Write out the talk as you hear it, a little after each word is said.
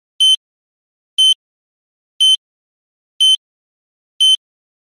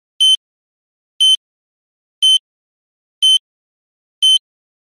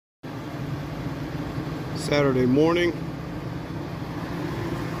Saturday morning,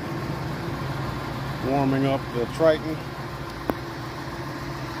 warming up the Triton.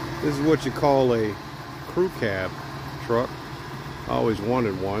 This is what you call a crew cab truck. I always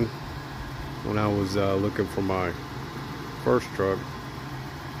wanted one when I was looking for my first truck.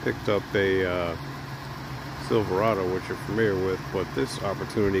 Picked up a Silverado, which you're familiar with, but this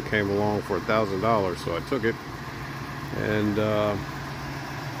opportunity came along for $1,000, so I took it. And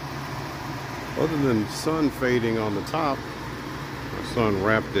other than sun fading on the top, my son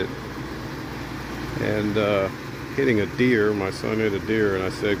wrapped it, and hitting a deer. My son hit a deer, and I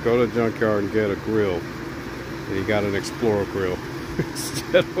said, go to the junkyard and get a grill. And he got an Explorer grill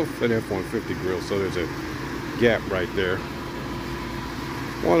instead of an F-150 grill, so there's a gap right there.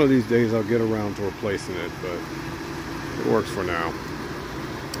 One of these days I'll get around to replacing it, but it works for now.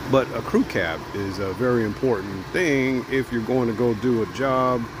 But a crew cab is a very important thing if you're going to go do a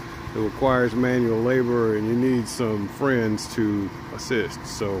job that requires manual labor and you need some friends to assist.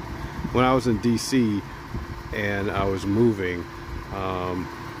 So when I was in DC and I was moving,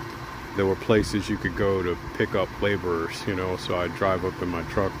 there were places you could go to pick up laborers, you know, so I'd drive up in my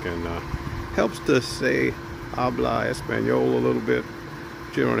truck, and helps to say habla español a little bit.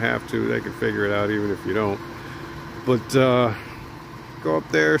 You don't have to, they can figure it out even if you don't. But go up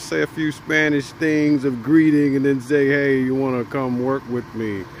there, say a few Spanish things of greeting, and then say, hey, you want to come work with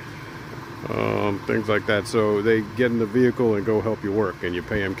me? Things like that. So they get in the vehicle and go help you work, and you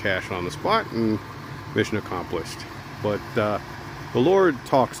pay them cash on the spot, and mission accomplished. But the Lord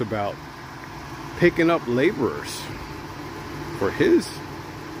talks about picking up laborers for his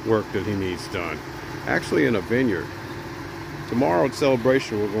work that he needs done, actually in a vineyard. Tomorrow at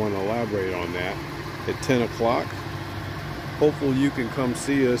Celebration, we're going to elaborate on that at 10 o'clock. Hopefully you can come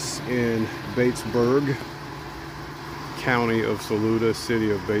see us in Batesburg, County of Saluda,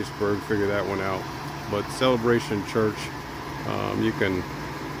 City of Batesburg, figure that one out. But Celebration Church, you can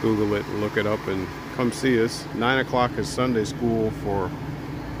Google it and look it up and come see us. 9 o'clock is Sunday school for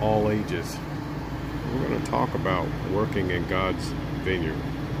all ages. We're going to talk about working in God's vineyard.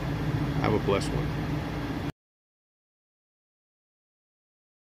 Have a blessed one.